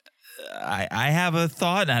 I have a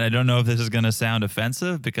thought, and I don't know if this is going to sound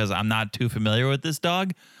offensive because I'm not too familiar with this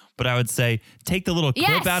dog, but I would say take the little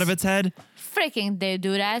clip out of its head. Freaking they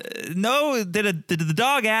do that. No, did the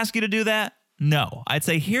dog ask you to do that? No. I'd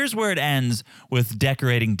say here's where it ends with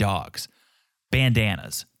decorating dogs.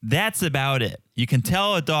 Bandanas. That's about it. You can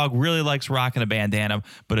tell a dog really likes rocking a bandana,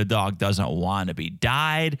 but a dog doesn't want to be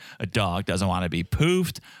dyed. A dog doesn't want to be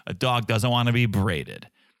poofed. A dog doesn't want to be braided.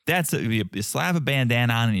 That's it. You slap a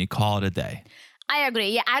bandana on and you call it a day. I agree.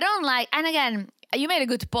 Yeah, I don't like, and again, you made a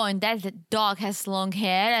good point that the dog has long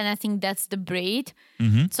hair, and I think that's the breed.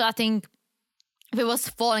 So I think if it was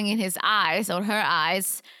falling in his eyes or her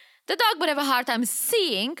eyes, the dog would have a hard time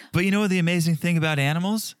seeing. But you know what the amazing thing about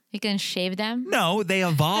animals? You can shave them. No, they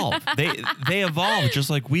evolve. they evolve just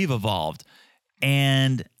like we've evolved.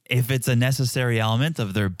 And if it's a necessary element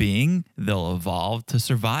of their being, they'll evolve to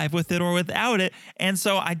survive with it or without it. And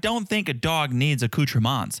so I don't think a dog needs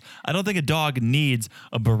accoutrements. I don't think a dog needs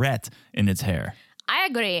a barrette in its hair. I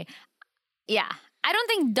agree. Yeah. I don't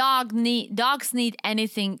think dogs need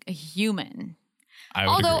anything human. I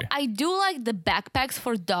would Although agree. I do like the backpacks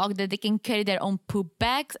for dogs that they can carry their own poop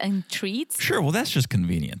bags and treats. Sure, well, that's just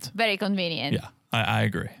convenient. Very convenient. Yeah, I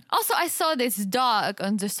agree. Also, I saw this dog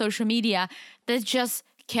on the social media that just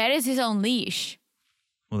carries his own leash.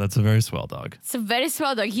 Well, that's a very swell dog. It's a very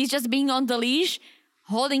swell dog. He's just being on the leash,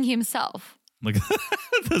 holding himself. Like,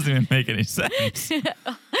 that doesn't even make any sense.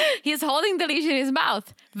 He's holding the leash in his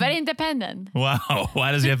mouth. Very independent. Wow,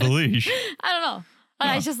 why does he have the leash? I don't know. But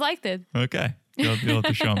I just liked it. Okay, you'll have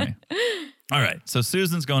to show me. All right, so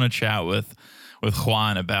Susan's going to chat with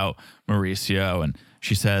Juan about Mauricio, and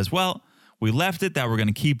she says, well, we left it that we're going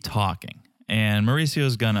to keep talking. And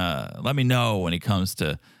Mauricio's going to let me know when he comes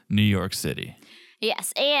to New York City.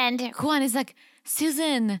 Yes, and Juan is like,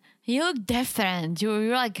 Susan, you look different.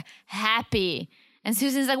 You're happy. And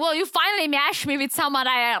Susan's like, well, you finally matched me with someone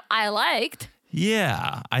I liked.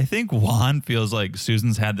 Yeah, I think Juan feels like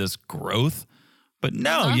Susan's had this growth. But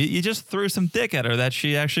no, you just threw some dick at her that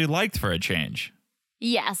she actually liked for a change.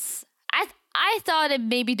 Yes. I thought that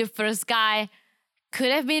maybe the first guy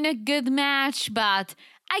could have been a good match, but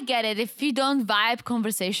I get it. If you don't vibe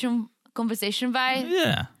conversation vibe,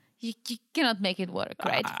 yeah, you cannot make it work,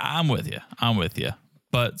 right? I'm with you.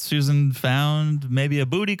 But Susan found maybe a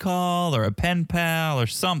booty call or a pen pal or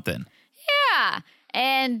something. Yeah.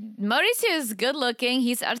 And Mauricio is good looking.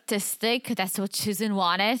 He's artistic. That's what Susan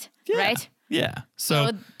wanted, right? Yeah.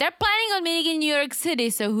 So they're planning on meeting in New York City,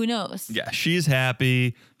 so who knows? Yeah, she's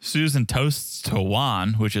happy. Susan toasts to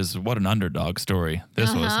Juan, which is what an underdog story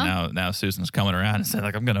this was. Now Susan's coming around and saying,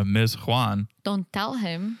 like, I'm going to miss Juan. Don't tell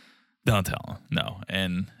him. Don't tell him. No.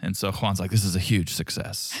 And so Juan's like, this is a huge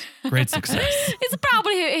success. Great success. It's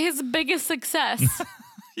probably his biggest success.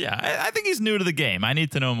 Yeah, I think he's new to the game. I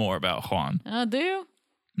need to know more about Juan. Oh, do you?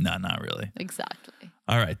 No, not really. Exactly.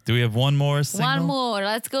 All right. Do we have one more single? One more.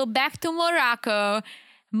 Let's go back to Morocco.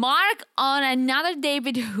 Mark on another date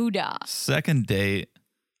with Huda. Second date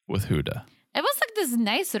with Huda. It was like this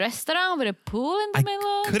nice restaurant with a pool in the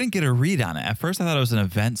middle. I couldn't get a read on it. At first, I thought it was an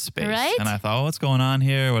event space. Right? And I thought, oh, what's going on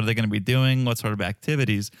here? What are they going to be doing? What sort of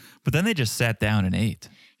activities? But then they just sat down and ate.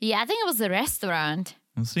 Yeah, I think it was a restaurant.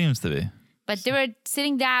 It seems to be. But they were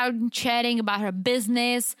sitting down, chatting about her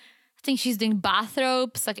business. think she's doing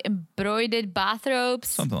bathrobes, like embroidered bathrobes.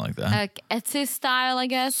 Something like that. Like Etsy style, I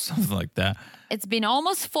guess. Something like that. It's been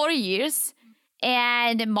almost 4 years.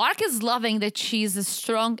 And Mark is loving that she's a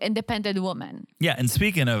strong, independent woman. Yeah, and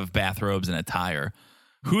speaking of bathrobes and attire,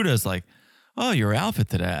 Huda's like, oh, your outfit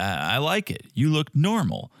today, I like it. You look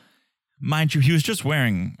normal. Mind you, he was just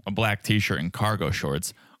wearing a black t-shirt and cargo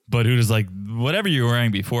shorts, but Huda's like, whatever you were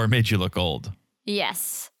wearing before made you look old.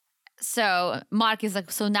 Yes. So Mark is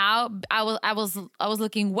like, so now I was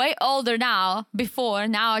looking way older now before.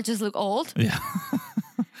 Now I just look old. Yeah.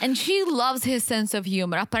 And she loves his sense of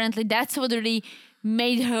humor. Apparently, that's what really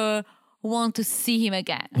made her want to see him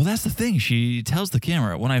again. Well, that's the thing. She tells the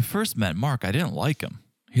camera, when I first met Mark, I didn't like him.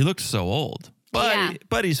 He looked so old.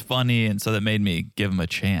 But he's funny, and so that made me give him a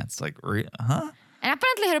chance. Like, huh? And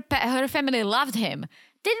apparently her family loved him.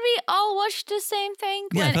 Did we all watch the same thing?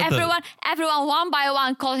 Yeah, when everyone one by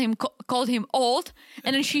one called him old,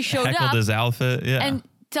 and then she showed heckled up his outfit, yeah. and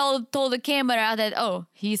told the camera that, oh,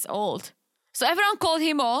 he's old. So everyone called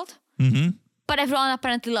him old, but everyone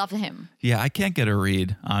apparently loved him. Yeah, I can't get a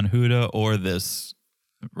read on Huda or this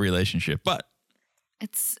relationship, but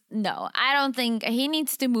I don't think he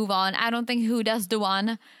needs to move on. I don't think Huda's the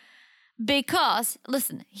one. Because,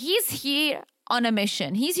 listen, he's here on a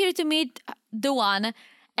mission. He's here to meet the one.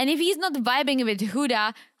 And if he's not vibing with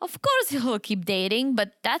Huda, of course he'll keep dating.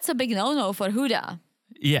 But that's a big no-no for Huda.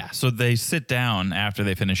 Yeah, so they sit down after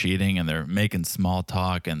they finish eating and they're making small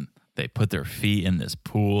talk and they put their feet in this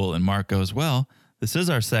pool. And Mark goes, well, this is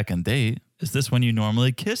our second date. Is this when you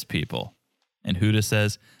normally kiss people? And Huda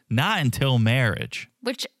says, not until marriage.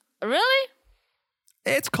 Which, really?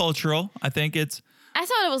 It's cultural. I think it's... I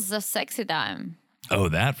thought it was a sexy time. Oh,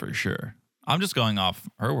 that for sure. I'm just going off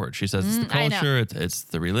her word. She says it's the culture, it's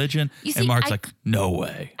the religion. You see, and Mark's like, no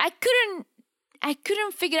way. I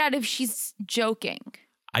couldn't figure out if she's joking.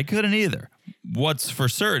 I couldn't either. What's for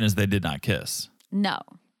certain is they did not kiss. No.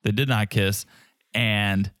 They did not kiss.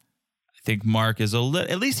 And I think Mark is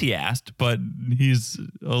at least he asked, but he's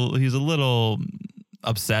a little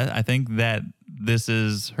upset. I think that this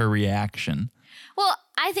is her reaction. Well,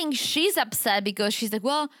 I think she's upset because she's like,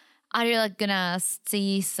 well, are you like gonna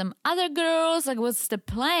see some other girls? Like, what's the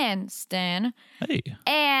plan, Stan? Hey.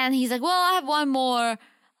 And he's like, well, I have one more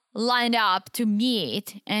lined up to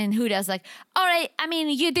meet. And Huda's like, all right, I mean,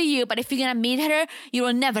 you do you, but if you're gonna meet her, you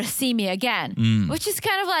will never see me again. Which is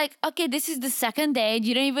kind of like, okay, this is the second date.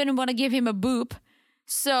 You don't even want to give him a boop.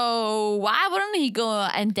 So why wouldn't he go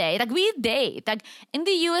and date? Like, we date. Like, in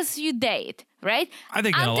the US, you date, right? I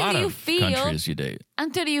think in a lot of countries you date.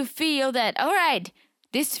 Until you feel that, all right,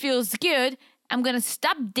 this feels good. I'm going to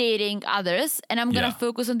stop dating others and I'm going to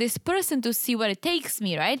focus on this person to see where it takes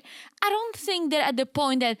me, right? I don't think that at the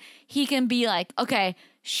point that he can be like, okay,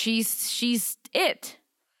 she's it.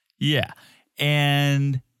 Yeah.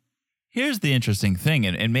 And here's the interesting thing,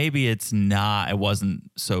 and maybe it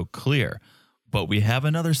wasn't so clear, but we have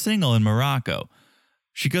another single in Morocco.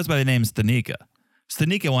 She goes by the name Stanika.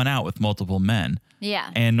 Stanika went out with multiple men. Yeah.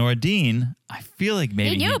 And Nordine, I feel like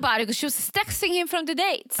maybe... He knew about it because she was texting him from the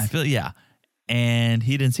dates. Yeah. And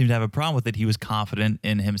he didn't seem to have a problem with it. He was confident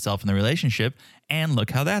in himself in the relationship. And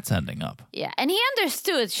look how that's ending up. Yeah. And he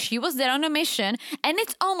understood she was there on a mission. And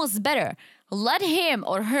it's almost better. Let him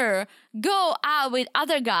or her go out with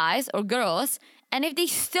other guys or girls. And if they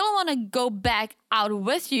still want to go back out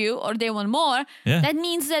with you or they want more, that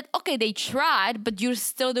means that, okay, they tried, but you're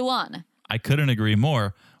still the one. I couldn't agree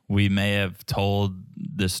more. We may have told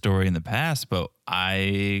this story in the past, but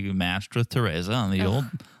I matched with Teresa on the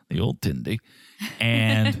old Tindy.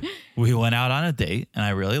 And we went out on a date, and I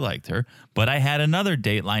really liked her. But I had another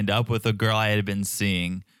date lined up with a girl I had been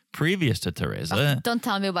seeing previous to Teresa. Don't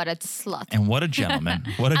tell me about it, slut. And what a gentleman.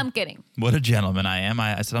 I'm kidding. What a gentleman I am.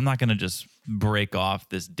 I said, I'm not going to just break off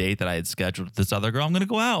this date that I had scheduled with this other girl. I'm going to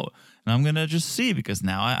go out, and I'm going to just see, because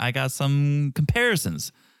now I got some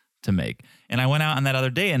comparisons to make. And I went out on that other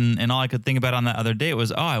date, and all I could think about on that other date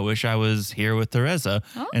was, I wish I was here with Teresa.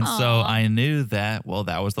 And so I knew that, well,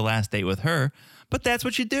 that was the last date with her. But that's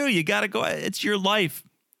what you do. You got to go. It's your life,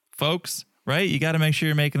 folks, right? You got to make sure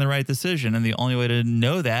you're making the right decision. And the only way to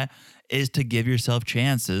know that is to give yourself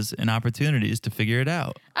chances and opportunities to figure it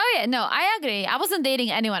out. Oh, yeah. No, I agree. I wasn't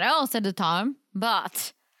dating anyone else at the time,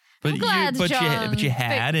 but you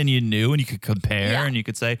had, and you knew, and you could compare, and you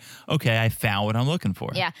could say, okay, I found what I'm looking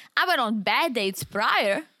for. Yeah. I went on bad dates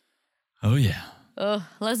prior. Oh, yeah.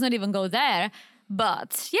 Let's not even go there.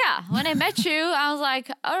 But yeah, when I met you, I was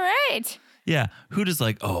like, all right. Yeah. Who does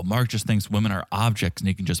like, Mark just thinks women are objects and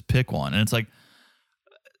he can just pick one. And it's like,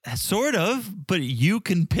 Sort of, but you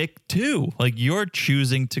can pick too. Like you're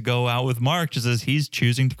choosing to go out with Mark just as he's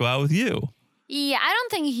choosing to go out with you. Yeah, I don't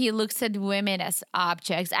think he looks at women as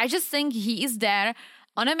objects. I just think he is there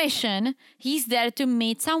on a mission. He's there to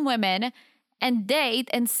meet some women and date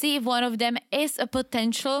and see if one of them is a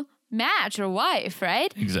potential match or wife,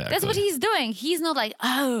 right? Exactly. That's what he's doing. He's not like,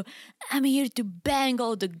 oh, I'm here to bang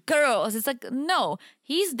all the girls. It's like, no,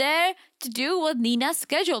 he's there to do what Nina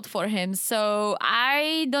scheduled for him. So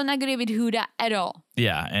I don't agree with Huda at all.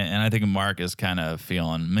 Yeah, and I think Mark is kind of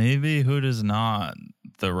feeling maybe Huda's not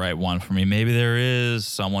the right one for me. Maybe there is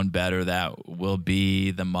someone better that will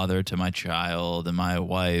be the mother to my child and my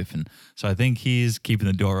wife. And so I think he's keeping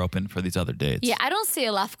the door open for these other dates. Yeah, I don't see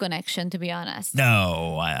a love connection, to be honest.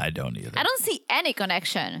 No, I don't either. I don't see any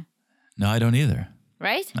connection. No, I don't either.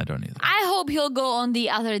 Right? I don't either. I hope he'll go on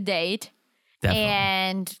the other date Definitely.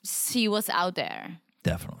 and see what's out there.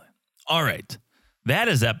 Definitely. All right. That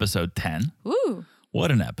is episode 10. Ooh.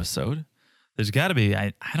 What an episode. There's got to be,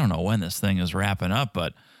 I don't know when this thing is wrapping up,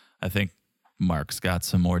 but I think Mark's got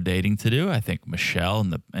some more dating to do. I think Michelle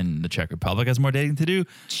in the Czech Republic has more dating to do.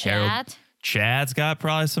 Chad's got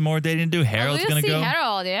probably some more dating to do. Harold's going to go.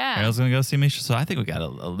 Harold, yeah. Harold's going to go see Misha. So I think we got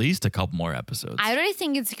at least a couple more episodes. I really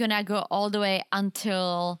think it's going to go all the way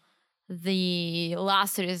until the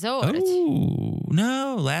last resort. Oh,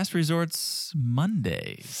 no. Last resort's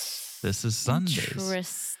Mondays. This is Sundays.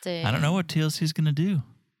 Interesting. I don't know what TLC's going to do.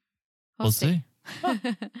 We'll see. All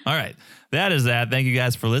right. That is that. Thank you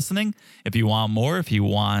guys for listening. If you want more, if you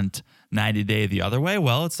want 90 Day the other way,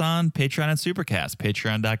 well, it's on Patreon and Supercast.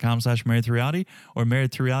 Patreon.com/marriedtoreality or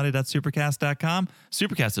marriedtoreality.supercast.com.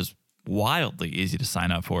 Supercast is wildly easy to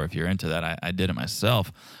sign up for if you're into that. I did it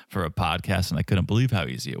myself for a podcast and I couldn't believe how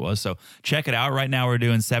easy it was. So check it out. Right now we're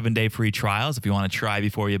doing 7-day free trials. If you want to try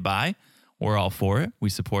before you buy, we're all for it. We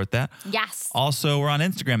support that. Yes. Also, we're on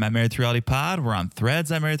Instagram at Married to Reality Pod. We're on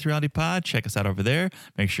Threads at Married to Reality Pod. Check us out over there.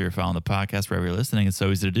 Make sure you're following the podcast wherever you're listening. It's so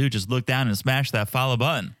easy to do. Just look down and smash that follow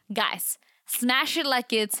button. Guys, smash it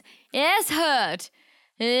like it's heard.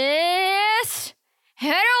 Is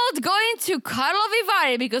Harold going to Karlovy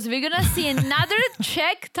Vary because we're going to see another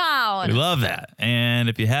Czech town. We love that. And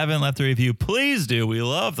if you haven't left a review, please do. We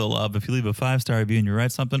love the love. If you leave a 5-star review and you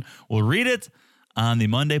write something, we'll read it on the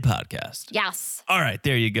Monday podcast. Yes. All right,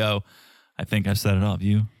 there you go. I think I've said it all.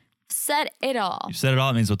 You said it all. said it all.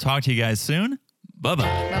 It means we'll talk to you guys soon. Bye-bye.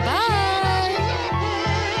 Bye-bye.